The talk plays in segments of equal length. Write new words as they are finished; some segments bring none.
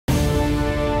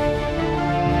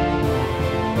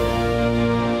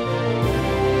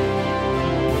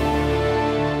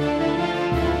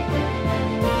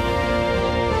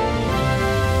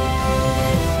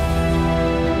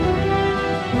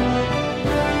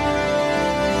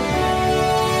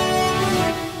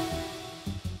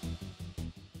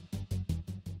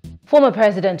Former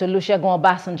President Olusegun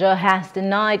Obasanjo has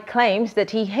denied claims that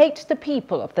he hates the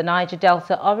people of the Niger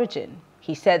Delta origin.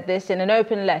 He said this in an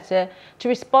open letter to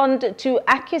respond to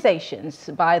accusations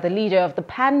by the leader of the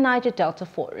Pan-Niger Delta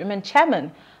Forum and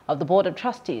chairman of the Board of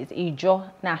Trustees, Ijaw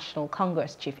National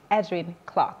Congress, Chief Edwin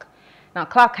Clark. Now,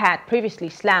 Clark had previously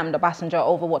slammed Obasanjo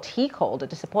over what he called a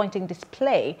disappointing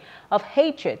display of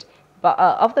hatred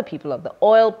of the people of the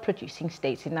oil-producing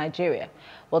states in Nigeria.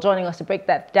 Well, joining us to break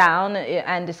that down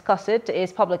and discuss it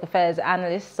is public affairs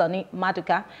analyst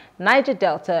Maduka, Niger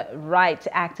Delta rights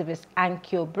activist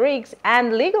Ann-kio Briggs,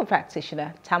 and legal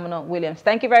practitioner Tamuno Williams.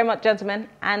 Thank you very much, gentlemen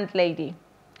and lady.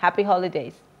 Happy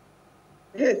holidays.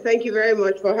 Yes, thank you very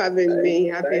much for having me.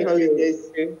 Happy holidays.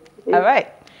 All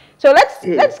right. So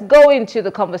let's go into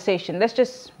the conversation. Let's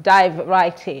just dive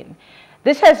right in.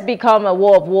 This has become a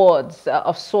war of words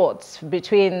of sorts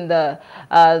between the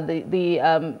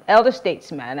elder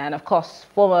statesman and, of course,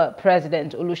 former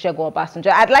President Olusegun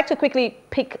Obasanjo. I'd like to quickly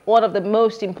pick one of the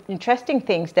most interesting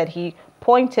things that he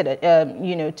pointed at,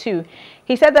 to.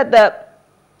 He said that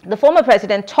the former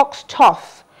president talks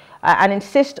tough and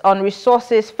insists on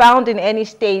resources found in any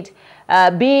state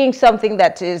being something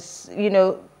that is,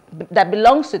 that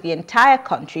belongs to the entire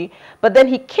country, but then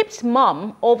he keeps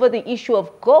mum over the issue of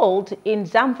gold in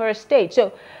Zamfara state.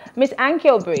 So, Ms.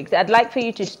 Ann-kio Briggs, I'd like for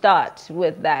you to start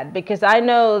with that, because I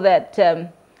know that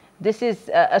this is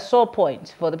a sore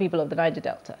point for the people of the Niger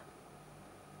Delta.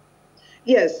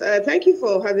 Yes, thank you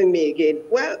for having me again.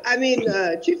 Well, I mean,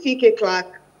 Chief E.K.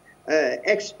 Clark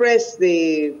expressed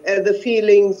the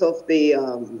feelings of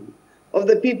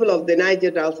the people of the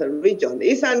Niger Delta region.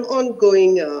 It's an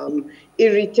ongoing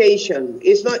irritation.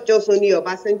 It's not just only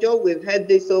Obasanjo. We've heard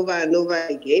this over and over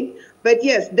again. But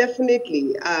yes,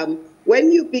 definitely,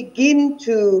 when you begin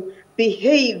to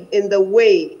behave in the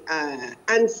way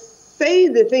and say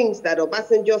the things that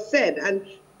Obasanjo said, and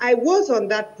I was on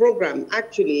that program,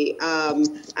 actually.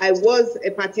 I was a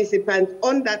participant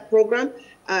on that program.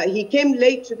 He came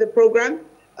late to the program.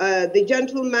 The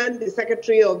gentleman, the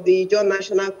secretary of the Ijaw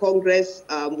National Congress,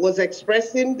 was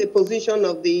expressing the position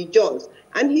of the Ijaws.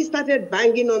 And he started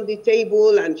banging on the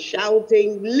table and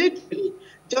shouting, literally,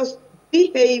 just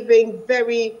behaving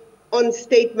very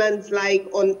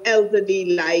unstatesmanlike,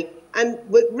 unelderly-like. And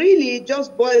what really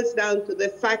just boils down to the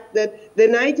fact that the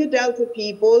Niger Delta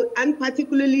people, and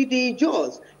particularly the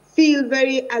Ijaws, feel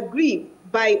very aggrieved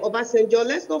by Obasanjo.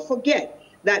 Let's not forget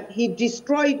that he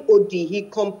destroyed OD. He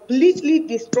completely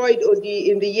destroyed OD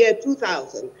in the year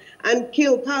 2000 and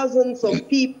killed thousands of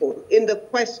people in the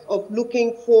quest of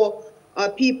looking for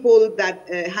people that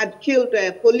had killed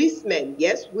policemen.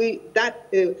 Yes,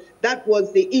 that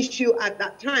was the issue at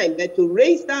that time, that to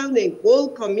raise down a whole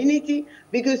community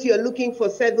because you're looking for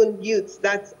 7 youths.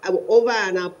 That's over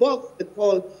and above the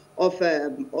call of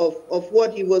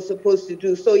what he was supposed to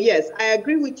do. So yes, I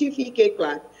agree with Chief E.K.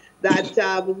 Clark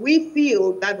that we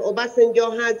feel that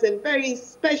Obasanjo has a very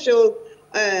special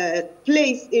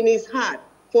place in his heart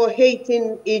for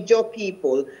hating Ijaw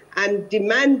people and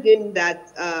demanding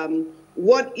that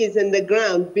what is in the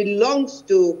ground belongs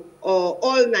to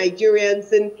all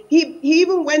Nigerians. And he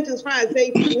even went as far as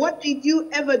saying, what did you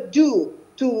ever do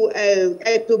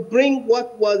to bring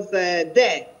what was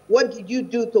there? What did you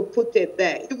do to put it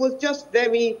there? It was just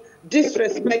very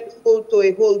disrespectful to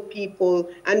a whole people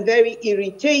and very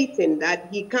irritating that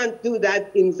he can't do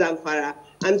that in Zamfara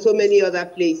and so many other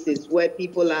places where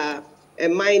people are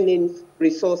mining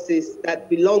resources that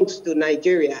belongs to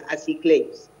Nigeria, as he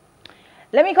claims.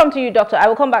 Let me come to you, Doctor. I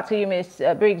will come back to you, Ms.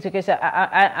 Briggs, because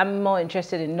I'm more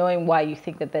interested in knowing why you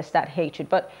think that there's that hatred.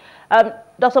 But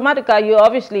Dr. Maduka, you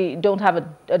obviously don't have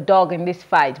a dog in this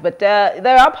fight, but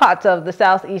there are parts of the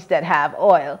Southeast that have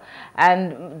oil.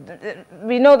 And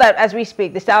we know that as we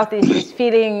speak, the Southeast is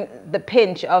feeling the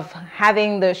pinch of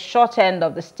having the short end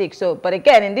of the stick. So, but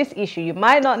again, in this issue, you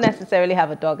might not necessarily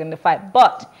have a dog in the fight.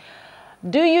 But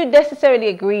do you necessarily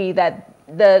agree that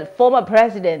the former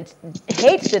president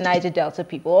hates the Niger Delta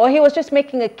people, or he was just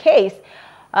making a case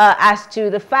as to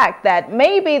the fact that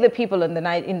maybe the people in the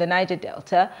Niger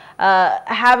Delta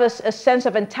have a sense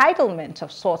of entitlement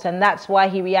of sorts, and that's why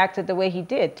he reacted the way he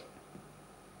did?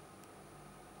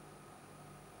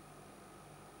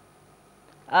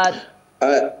 Let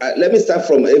me start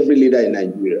from every leader in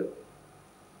Nigeria.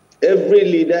 Every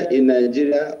leader in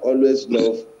Nigeria always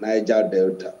loved Niger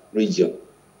Delta region.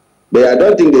 But I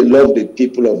don't think they love the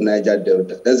people of Niger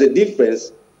Delta. There's a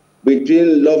difference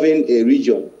between loving a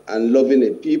region and loving a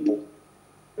people.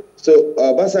 So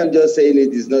Obasanjo saying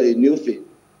it is not a new thing.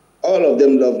 All of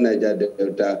them love Niger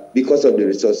Delta because of the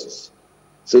resources.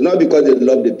 So not because they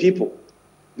love the people.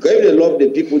 Because if they love the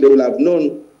people, they will have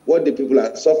known what the people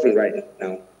are suffering right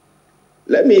now.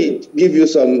 Let me give you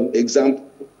some example.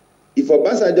 If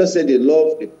Obasanjo said they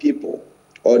love the people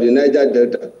or the Niger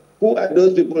Delta, who are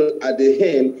those people at the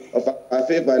helm of our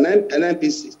favor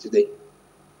NNPCs today?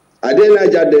 Are they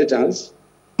Niger Deltans?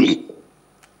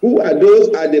 Who are those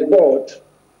at the board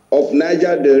of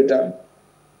Niger Delta?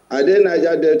 Are they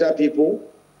Niger Delta people?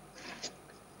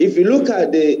 If you look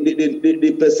at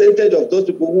the percentage of those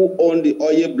people who own the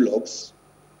oil blocks,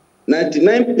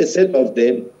 99% of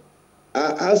them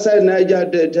are outside Niger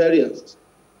Deltarians.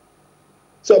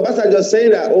 So Obasanjo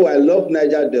saying that, oh, I love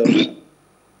Niger Delta.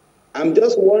 I'm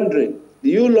just wondering, do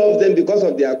you love them because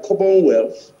of their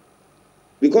commonwealth,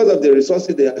 because of the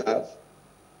resources they have?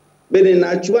 But in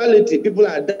actuality, people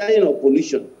are dying of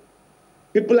pollution.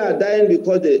 People are dying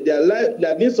because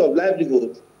their means of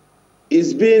livelihood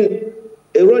is being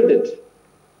eroded.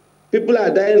 People are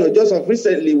dying. Just of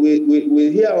recently,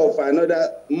 we hear of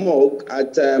another morgue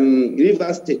at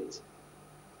River State.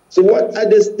 So what are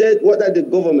the state? What are the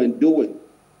government doing?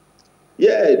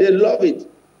 Yeah, they love it.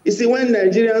 You see, when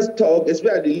Nigerians talk,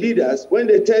 especially the leaders, when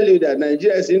they tell you that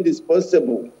Nigeria is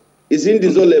indispensable, is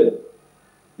indissoluble,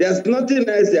 there's nothing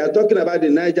else they are talking about the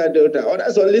Niger Delta. Or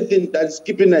that's the only thing that's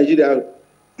keeping Nigeria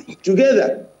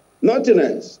together. Nothing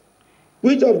else.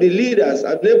 Which of the leaders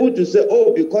are able to say,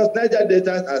 oh, because Niger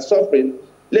Deltas are suffering,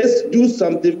 let's do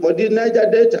something for the Niger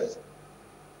Deltas?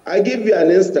 I give you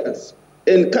an instance.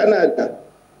 In Canada,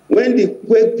 when the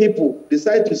Quake people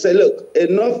decide to say, look,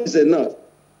 enough is enough,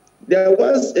 there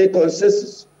was a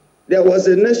consensus. There was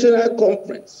a national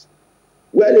conference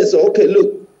where they said, okay,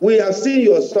 look, we have seen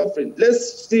your suffering.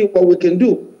 Let's see what we can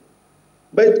do.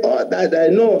 But all that I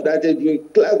know that Edwin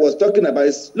Clark was talking about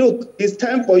is, look, it's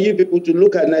time for you people to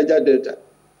look at Niger Delta,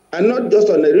 and not just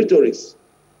on the rhetorics,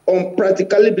 on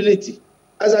practicability.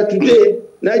 As of today,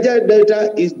 Niger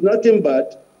Delta is nothing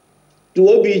but, to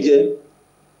OBJ,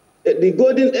 the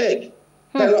golden egg,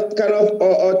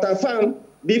 or Tafam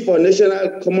be for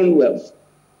national commonwealth.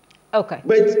 Okay.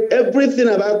 But everything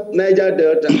about Niger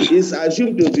Delta is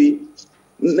assumed to be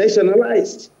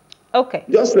nationalized. Okay.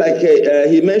 Just like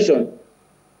he mentioned,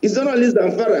 it's not only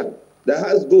Zamfara that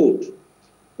has gold.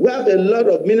 We have a lot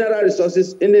of mineral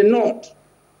resources in the north.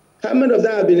 How many of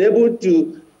them have been able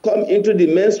to come into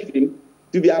the mainstream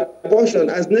to be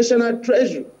apportioned as national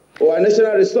treasure or a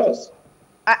national resource?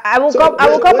 I will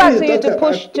come back to you to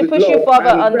push you further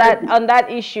on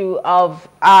that issue of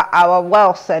our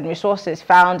wealth and resources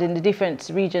found in the different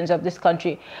regions of this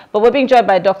country. But we're being joined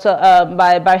by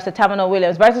by Barrister Tamuno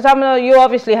Williams. Barrister Tamuno, you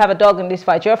obviously have a dog in this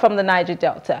fight. You're from the Niger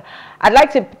Delta. I'd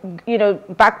like to,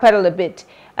 backpedal a bit.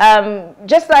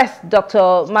 Just as Dr.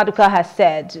 Maduka has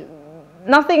said,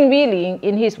 nothing really,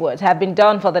 in his words, have been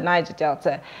done for the Niger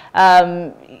Delta.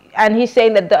 And he's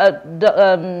saying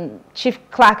that Chief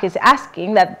Clark is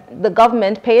asking that the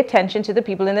government pay attention to the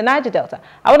people in the Niger Delta.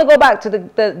 I want to go back to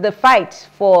the fight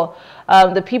for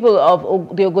the people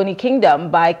of the Ogoni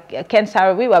Kingdom by Ken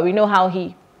Saro-Wiwa. We know how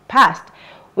he passed.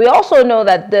 We also know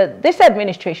that this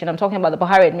administration, I'm talking about the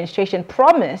Buhari administration,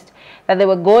 promised that they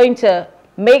were going to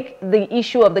make the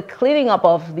issue of the cleaning up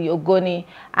of the Ogoni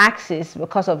axis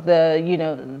because of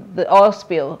the oil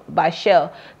spill by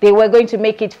Shell. They were going to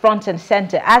make it front and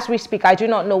center. As we speak, I do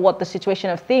not know what the situation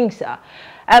of things are.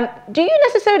 Do you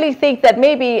necessarily think that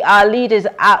maybe our leaders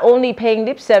are only paying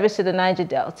lip service to the Niger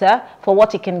Delta for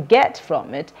what it can get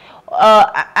from it?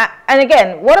 And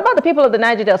again, what about the people of the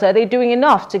Niger Delta? Are they doing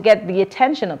enough to get the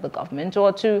attention of the government,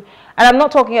 or to, and I'm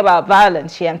not talking about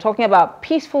violence here, I'm talking about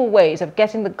peaceful ways of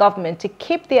getting the government to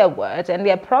keep their words and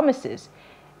their promises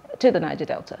to the Niger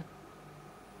Delta?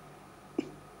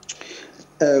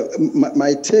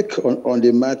 My take on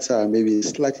the matter may be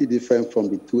slightly different from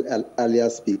the two earlier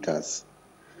speakers.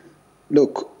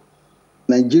 Look,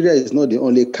 Nigeria is not the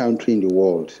only country in the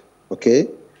world, okay?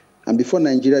 And before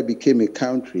Nigeria became a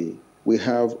country, we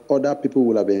have other people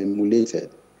who have been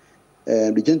emulated.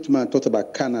 The gentleman talked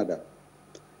about Canada.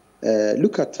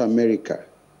 Look at America.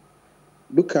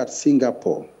 Look at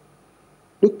Singapore.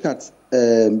 Look at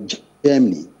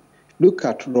Germany. Look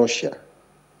at Russia.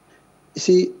 You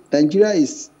see, Nigeria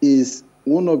is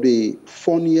one of the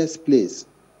funniest places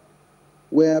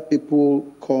where people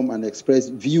come and express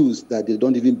views that they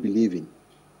don't even believe in.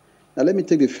 Now, let me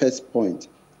take the first point.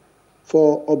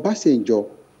 For Obasanjo,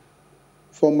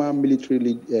 former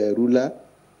military ruler,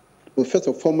 first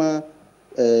of former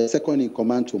second in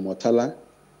command to Murtala,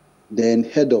 then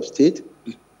head of state,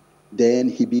 then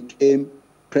he became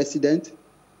president.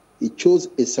 He chose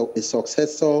a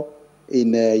successor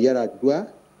in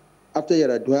Yar'Adua. After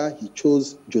Yar'Adua, he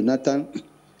chose Jonathan.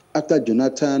 After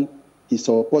Jonathan, he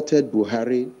supported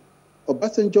Buhari.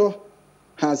 Obasanjo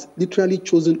has literally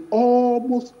chosen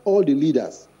almost all the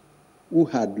leaders who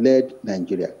had led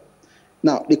Nigeria.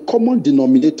 Now, the common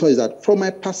denominator is that, from my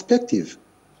perspective,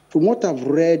 from what I've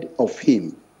read of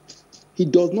him, he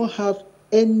does not have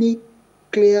any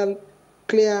clear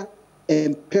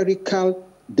empirical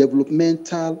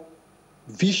developmental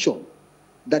vision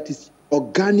that is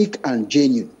organic and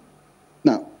genuine.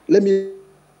 Now, let me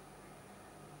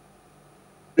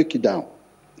break it down.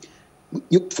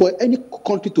 For any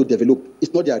country to develop,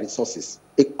 it's not their resources.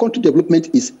 A country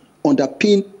development is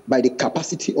underpinned by the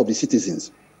capacity of the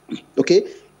citizens. Okay?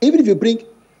 Even if you bring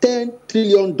 $10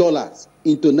 trillion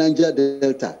into Niger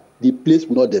Delta, the place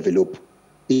will not develop.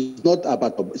 It's not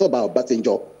about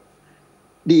Obasanjo.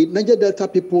 The Niger Delta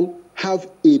people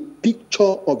have a picture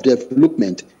of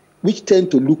development which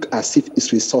tend to look as if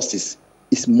it's resources,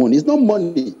 it's money. It's not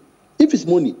money. If it's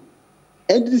money,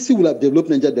 NDC will have developed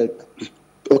Niger Delta.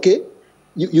 Okay?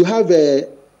 You have a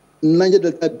Niger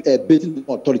Delta Basin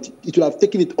Authority. It will have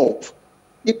taken it off.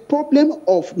 The problem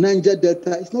of Niger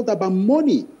Delta is not about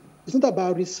money. It's not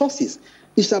about resources.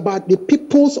 It's about the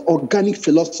people's organic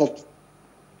philosophy.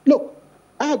 Look,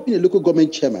 I have been a local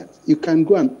government chairman. You can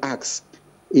go and ask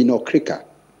in Okrika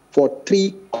for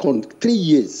 3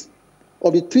 years.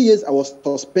 Of the 3 years, I was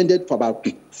suspended for about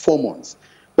 4 months.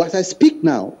 But as I speak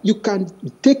now, you can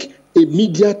take a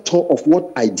media tour of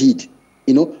what I did,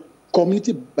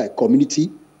 community by community,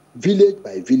 village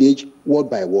by village, word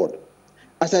by word.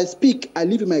 As I speak, I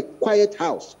live in my quiet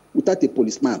house without a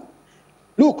policeman.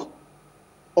 Look,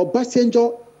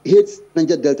 Obasanjo hates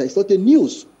Niger Delta. It's not a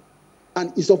news,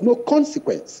 and it's of no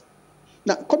consequence.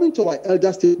 Now, coming to our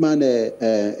elder statesman,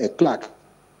 Clark.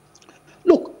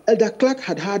 Look, Elder Clark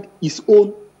had his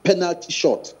own penalty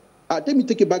shot. Let me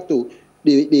take you back to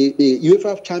the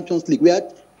UEFA Champions League,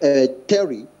 where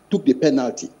Terry took the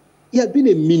penalty. He had been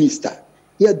a minister.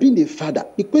 He had been a father.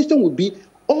 The question would be,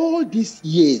 all these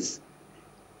years,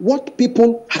 what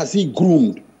people has he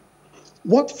groomed?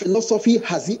 What philosophy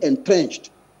has he entrenched?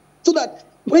 So that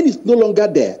when it's no longer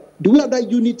there, do we have that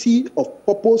unity of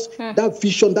purpose, that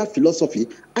vision, that philosophy?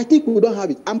 I think we don't have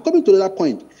it. I'm coming to that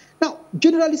point. Now,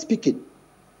 generally speaking,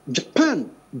 Japan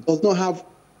does not have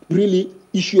really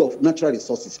issue of natural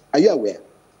resources. Are you aware?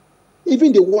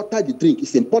 Even the water they drink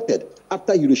is imported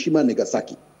after Hiroshima and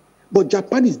Nagasaki. But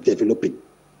Japan is developing.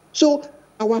 So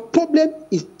our problem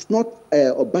is not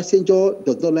Obasanjo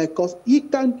does not like us. He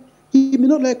may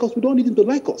not like us. We don't need him to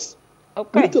like us. Okay.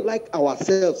 We need to like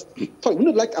ourselves. Sorry, we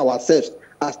need to like ourselves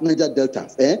as Niger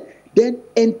Deltans. Then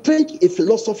entrench a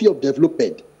philosophy of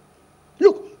development.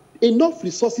 Look, enough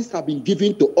resources have been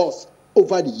given to us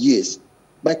over the years.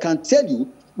 But I can tell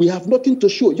you, we have nothing to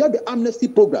show. You have the amnesty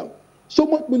program. So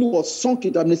much money was sunk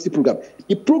in the amnesty program.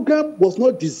 The program was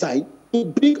not designed to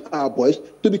bring our boys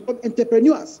to become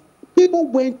entrepreneurs. People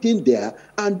went in there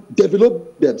and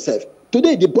developed themselves.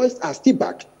 Today, the boys are still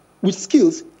back with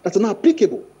skills that are not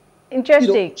applicable.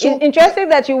 Interesting. Interesting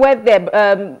that you went there,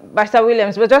 Barrister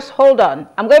Williams, but just hold on.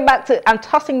 I'm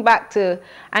tossing back to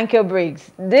Ann-kio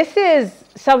Briggs. This is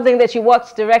something that you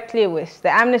worked directly with, the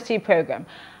amnesty program.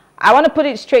 I want to put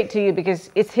it straight to you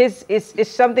because it's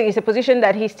a position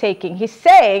that he's taking. He's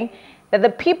saying that the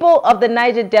people of the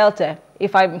Niger Delta,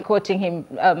 if I'm quoting him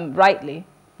rightly,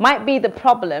 might be the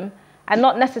problem and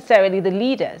not necessarily the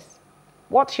leaders.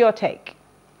 What's your take?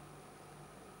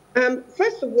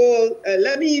 First of all,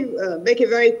 let me make a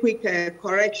very quick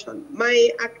correction. My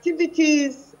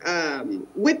activities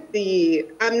with the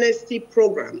amnesty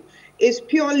program is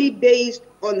purely based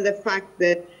on the fact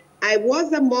that I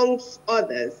was amongst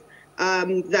others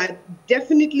that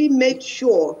definitely made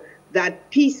sure that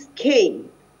peace came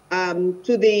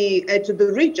to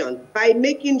the region by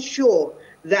making sure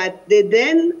that the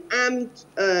then armed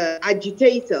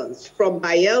agitators from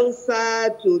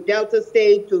Bayelsa to Delta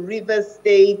State to Rivers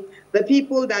State, the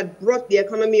people that brought the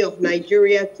economy of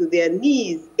Nigeria to their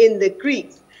knees in the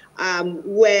creeks,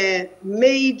 were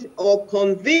made or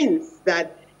convinced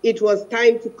that it was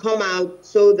time to come out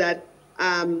so that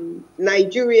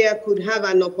Nigeria could have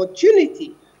an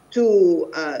opportunity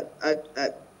to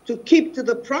keep to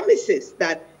the promises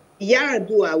that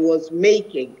Yaradua was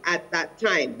making at that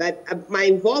time. But my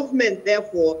involvement,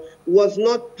 therefore, was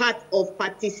not part of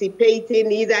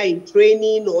participating either in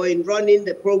training or in running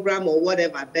the program or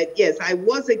whatever. But yes, I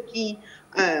was a key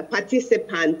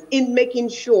participant in making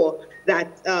sure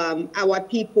that our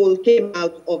people came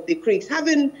out of the creeks.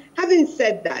 Having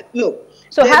said that, look.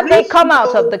 So have they come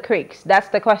out of the creeks? That's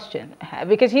the question.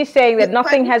 Because he's saying that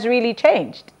nothing has really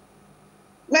changed.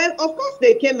 Well, of course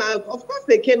they came out. Of course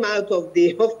they came out of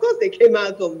the. Of course they came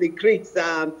out of the creeks.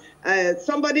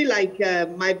 Somebody like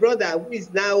my brother, who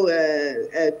is now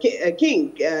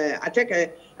King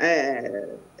Ateke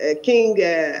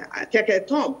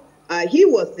Tom, He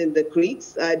was in the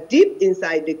creeks, deep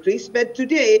inside the creeks, but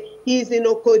today he's in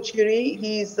Okochiri.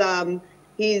 He's a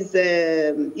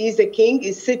king.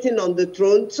 He's sitting on the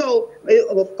throne. So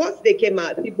of course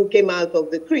people came out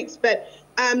of the creeks. But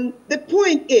the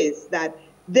point is that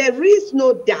there is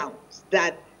no doubt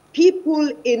that people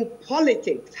in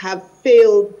politics have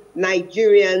failed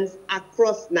Nigerians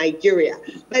across Nigeria.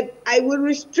 But I will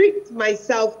restrict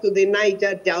myself to the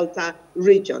Niger Delta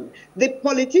region. The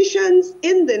politicians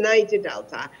in the Niger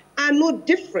Delta are no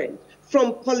different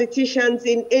from politicians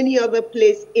in any other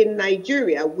place in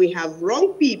Nigeria. We have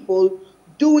wrong people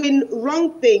doing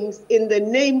wrong things in the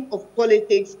name of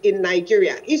politics in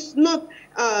Nigeria. It's not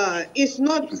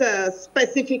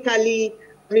specifically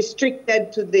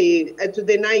restricted to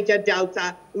the Niger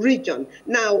Delta region.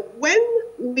 Now, when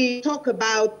we talk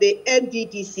about the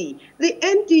NDDC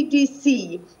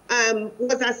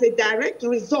was as a direct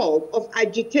result of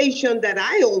agitation that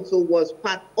I also was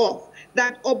part of,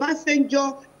 that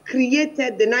Obasanjo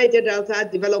created the Niger Delta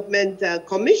Development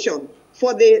Commission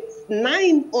for the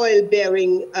 9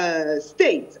 oil-bearing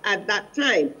states at that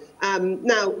time.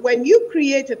 Now, when you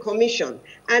create a commission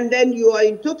and then you are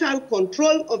in total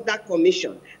control of that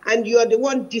commission and you are the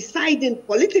one deciding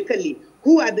politically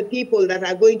who are the people that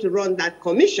are going to run that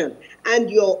commission,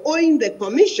 and you're owing the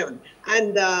commission,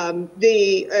 and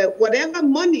whatever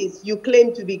monies you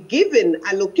claim to be given,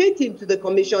 allocating to the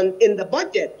commission in the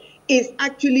budget is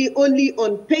actually only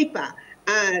on paper.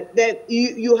 That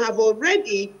you have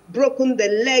already broken the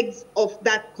legs of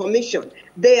that commission.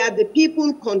 They are the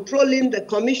people controlling the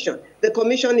commission. The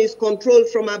commission is controlled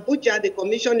from Abuja. The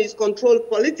commission is controlled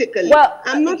politically. Well,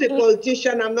 I'm not a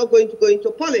politician. I'm not going to go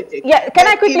into politics. Yeah, can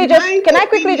I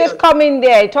quickly just come in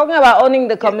there? Talking about owning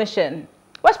the commission.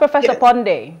 What's Professor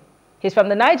Ponde? He's from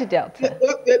the Niger Delta.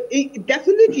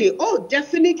 Definitely. Oh,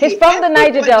 definitely. He's from the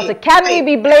Niger Delta. Can we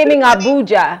be blaming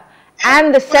Abuja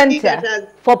and the center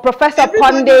for Professor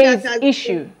Ponde's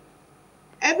issue?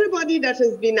 Everybody that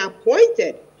has been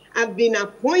appointed have been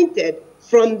appointed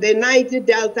from the Niger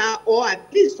Delta, or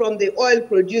at least from the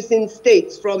oil-producing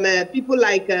states, from people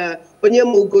like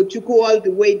Onyemugochukwu all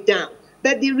the way down.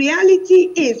 But the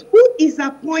reality is, who is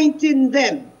appointing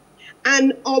them?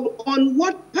 And on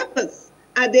what purpose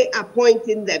are they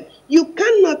appointing them? You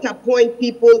cannot appoint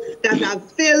people that have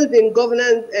failed in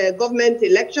government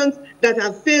elections, that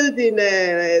have failed in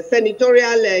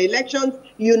senatorial elections.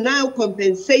 You now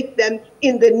compensate them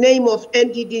in the name of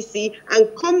NDDC and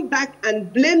come back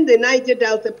and blame the Niger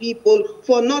Delta people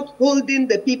for not holding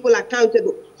the people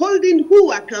accountable. Holding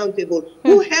who accountable?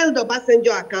 Who held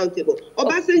Obasanjo accountable?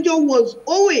 Obasanjo was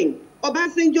owing.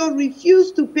 Obasanjo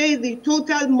refused to pay the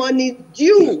total money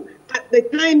due at the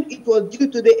time it was due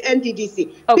to the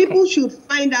NDDC. Okay. People should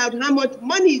find out how much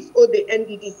money is owed the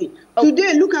NDDC. Okay.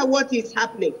 Today, look at what is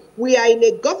happening. We are in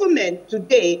a government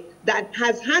today that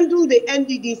has handled the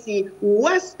NDDC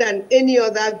worse than any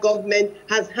other government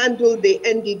has handled the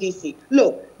NDDC.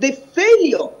 Look, the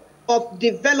failure of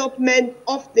development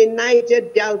of the Niger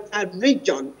Delta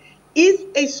region is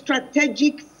a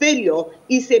strategic failure,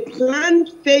 is a planned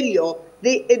failure.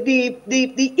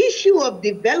 The issue of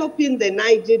developing the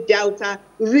Niger Delta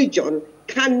region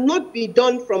cannot be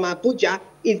done from Abuja.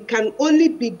 It can only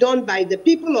be done by the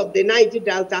people of the Niger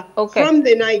Delta, from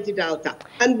the Niger Delta.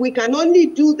 And we can only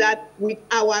do that with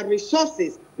our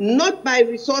resources, not by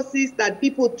resources that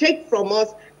people take from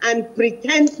us and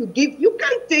pretend to give. You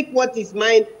can't take what is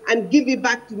mine and give it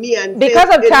back to me. And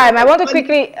because of time, I want to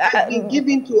quickly...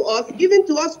 Given to us. Given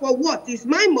to us for what? It's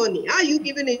my money. How are you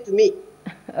giving it to me?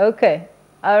 Okay.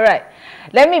 All right.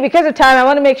 Because of time, I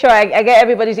want to make sure I get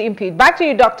everybody's input. Back to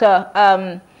you,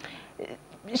 Doctor.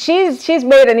 She's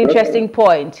made an interesting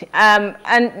point. And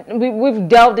we've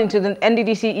delved into the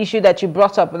NDDC issue that you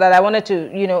brought up that I wanted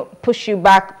to, push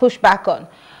back on.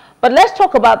 But let's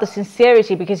talk about the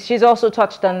sincerity, because she's also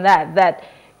touched on that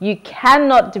you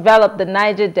cannot develop the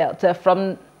Niger Delta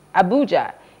from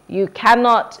Abuja. You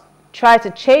cannot try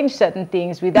to change certain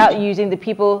things without using the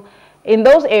people in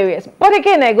those areas. But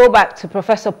again, I go back to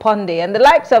Professor Ponde and the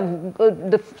likes of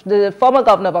the former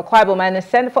governor of Akwa Ibom and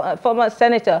the former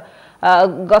senator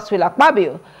Godswill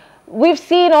Akpabio. We've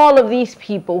seen all of these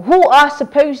people who are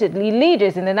supposedly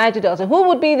leaders in the Niger Delta, who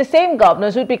would be the same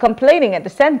governors who would be complaining at the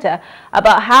center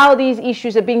about how these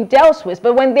issues are being dealt with.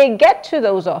 But when they get to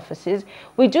those offices,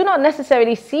 we do not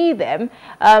necessarily see them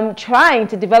trying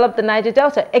to develop the Niger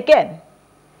Delta. Again,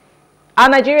 are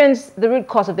Nigerians the root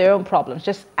cause of their own problems,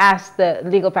 just as the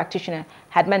legal practitioner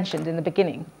had mentioned in the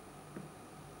beginning?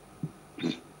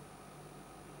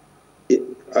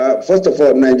 First of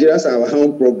all, Nigerians are our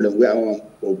own problem. We are our own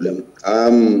problem.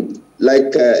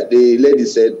 Like the lady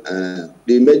said,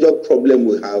 the major problem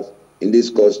we have in this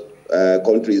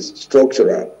country is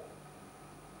structural.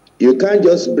 You can't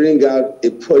just bring out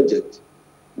a project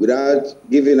without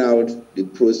giving out the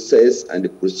process and the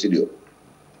procedure.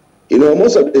 You know,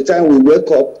 most of the time we wake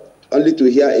up only to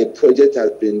hear a project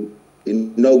has been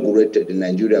inaugurated in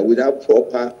Nigeria without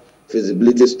proper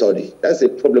feasibility study. That's a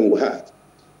problem we have.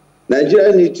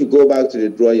 Nigeria needs to go back to the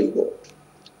drawing board.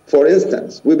 For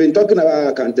instance, we've been talking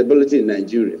about accountability in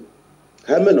Nigeria.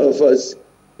 How many of us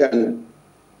can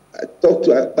talk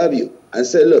to Akpabio and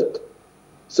say, look,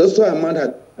 so amount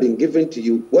has been given to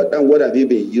you, what have you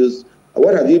been used,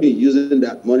 what have you been using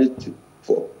that money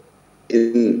for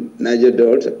in Niger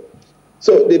Delta?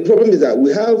 So the problem is that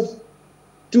we have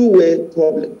two-way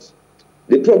problems.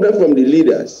 The problem from the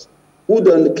leaders who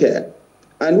don't care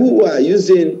and who are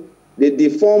using the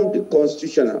deformed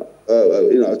constitutional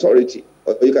authority,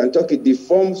 or you can talk a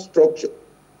deformed structure,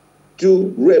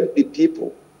 to rape the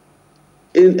people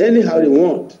in anyhow they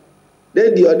want.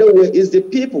 Then the other way is the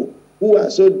people who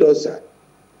are so docile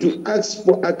to ask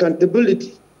for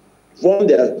accountability from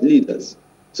their leaders.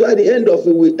 So at the end of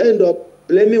it, we end up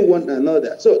blaming one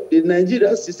another. So the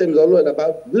Nigerian system is all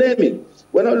about blaming.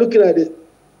 We're not looking at the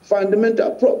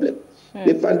fundamental problem.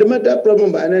 The fundamental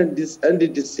problem by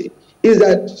NDDC is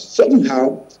that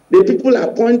somehow the people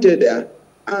appointed there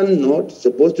are not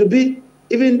supposed to be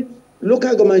even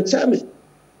local government chairmen.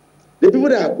 The people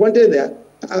that are appointed there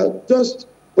are just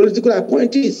political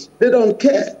appointees. They don't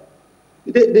care.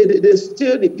 They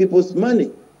steal the people's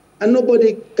money, and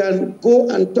nobody can go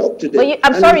and talk to them. But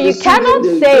I'm sorry, you cannot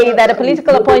say that a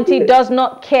political appointee does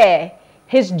not care.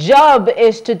 His job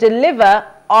is to deliver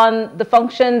on the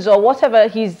functions or whatever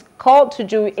he's called to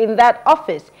do in that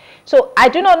office. So I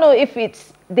do not know if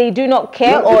it's they do not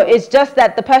care or it's just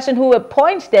that the person who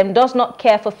appoints them does not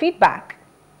care for feedback.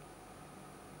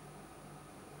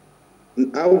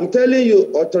 I'm telling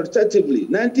you authoritatively,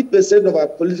 90% of our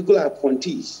political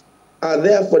appointees are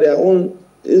there for their own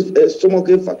stomach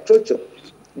infrastructure.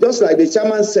 Just like the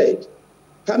chairman said,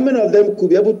 how many of them could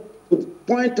be able to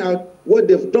point out what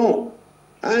they've done?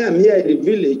 I am here in the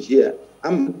village here.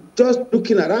 I'm just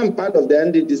looking at, I'm part of the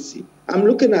NDDC. I'm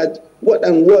looking at what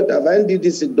have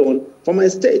NDDC done for my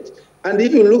state. And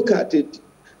if you look at it,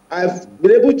 I've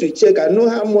been able to check, I know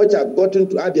how much I've gotten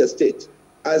to Abia State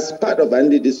as part of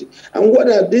NDDC. And what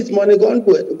have this money gone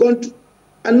to?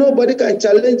 And nobody can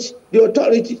challenge the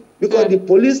authority because the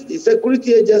police, the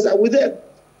security agents are with them.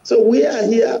 So we are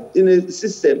here in a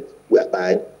system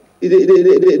whereby the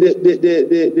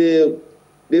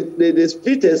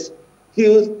splitters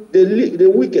kill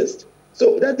the weakest.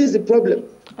 So that is the problem.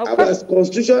 Okay. Our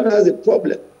constitution has a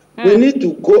problem. We need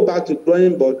to go back to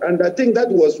drawing board. And I think that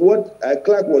was what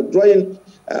Clark was drawing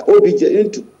OBJ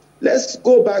into. Let's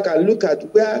go back and look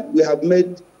at where we have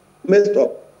messed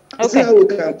up. Okay. See how we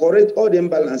can correct all the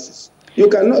imbalances. You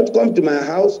cannot come to my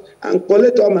house and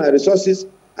collect all my resources,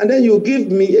 and then you give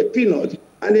me a peanut,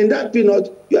 and in that peanut,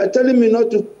 you are telling me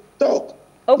not to talk.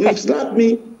 Okay. You slap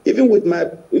me even with my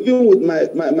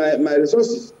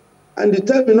resources, and you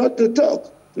tell me not to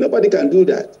talk. Nobody can do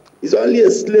that. It's only a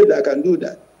slave that can do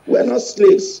that. We're not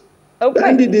slaves. Okay. The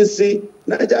NDDC,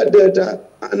 Niger Delta,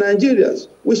 and Nigerians,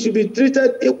 we should be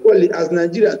treated equally as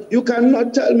Nigerians. You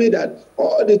cannot tell me that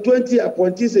all the 20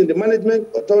 appointees in the management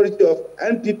authority of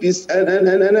NPPs and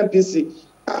NMPC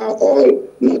are all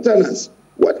Northerners.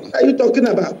 What are you talking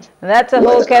about? That's a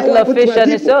whole kettle of fish on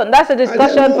its own. That's a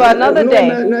discussion for another day.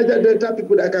 Niger Delta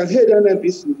people that can hate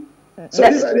NMPC. So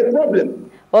these are the problem.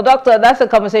 Well, Doctor, that's a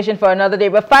conversation for another day.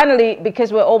 But finally,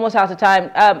 because we're almost out of time,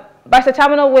 Mr.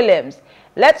 Tamuno Williams,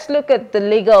 let's look at the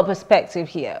legal perspective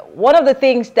here. One of the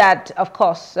things that, of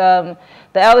course, the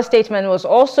elder statesman was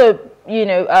also,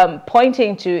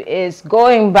 pointing to is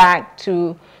going back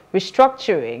to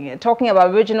restructuring, talking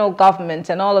about regional governments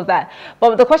and all of that.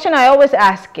 But the question I always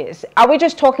ask is, are we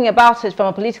just talking about it from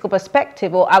a political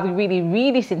perspective, or are we really,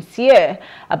 really sincere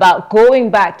about going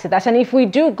back to that? And if we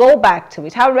do go back to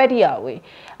it, how ready are we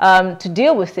to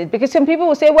deal with it? Because some people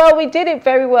will say, well, we did it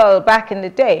very well back in the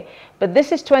day, but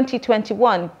this is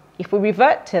 2021. If we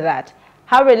revert to that,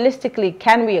 how realistically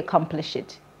can we accomplish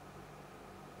it?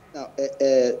 Now,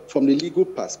 from the legal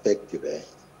perspective,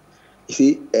 you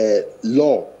see,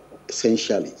 law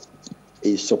essentially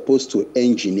is supposed to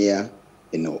engineer,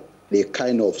 the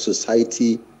kind of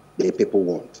society the people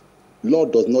want. Law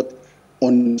does not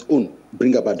on its own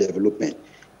bring about development.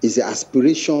 It's the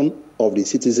aspiration of the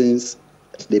citizens,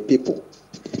 the people.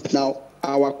 Now,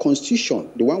 our constitution,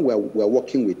 the one we're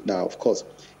working with now, of course,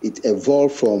 it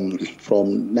evolved from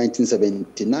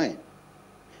 1979.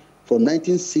 From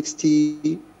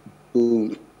 1960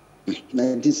 to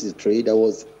 1963, there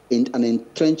was an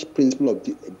entrenched principle of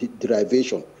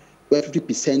derivation, where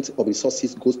 50% of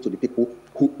resources goes to the people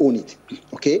who own it.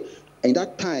 Okay, and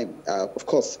that time, of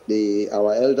course,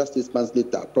 our elder statesmen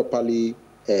later properly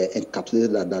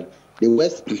encapsulated that the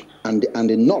West and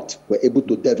the North were able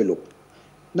to develop.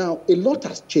 Now, a lot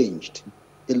has changed.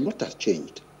 A lot has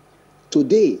changed.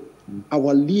 Today,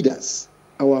 our leaders,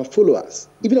 our followers,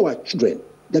 even our children,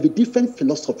 they have a different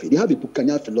philosophy. They have a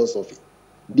Buccaneer philosophy.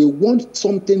 They want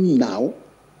something now,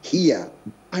 here,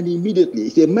 and immediately.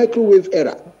 It's a microwave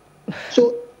era.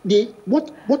 So,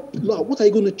 what are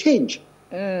you going to change?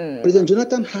 President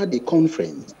Jonathan had a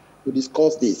conference to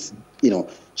discuss this.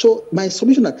 So my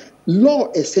submission that law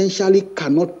essentially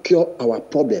cannot cure our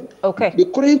problem. Okay. The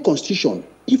current constitution,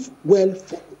 if well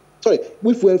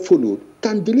followed,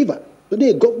 can deliver.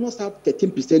 Today, governors have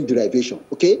 13% derivation.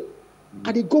 Okay,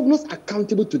 are the governors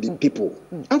accountable to the people?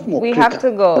 We have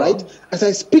to go, right. As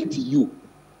I speak to you,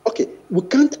 okay, we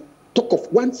can't talk of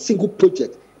one single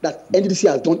project that NDC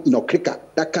has done in Okrika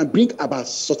that can bring about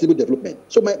sustainable development.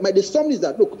 So my summary is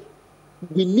that, look,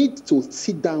 we need to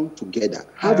sit down together,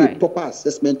 have a proper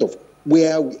assessment of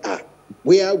where we are,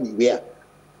 where we were,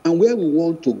 and where we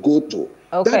want to go to.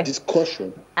 Okay. That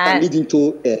discussion can lead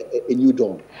into a new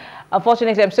dawn.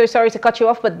 Unfortunately, I'm so sorry to cut you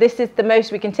off, but this is the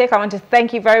most we can take. I want to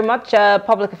thank you very much,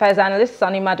 Public Affairs Analyst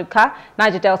Sonny Maduka,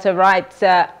 Niger Delta rights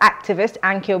activist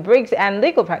Ann-kio Briggs, and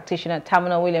legal practitioner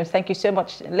Tamuno Williams. Thank you so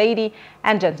much, lady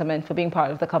and gentlemen, for being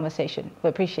part of the conversation. We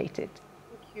appreciate it.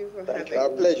 Our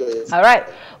pleasure. Yes. All right.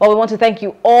 Well, we want to thank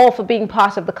you all for being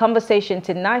part of the conversation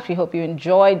tonight. We hope you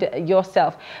enjoyed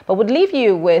yourself. But we'll leave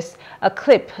you with a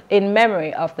clip in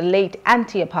memory of the late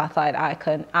anti-apartheid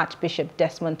icon, Archbishop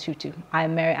Desmond Tutu. I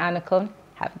am Mary Anacone.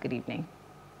 Have a good evening.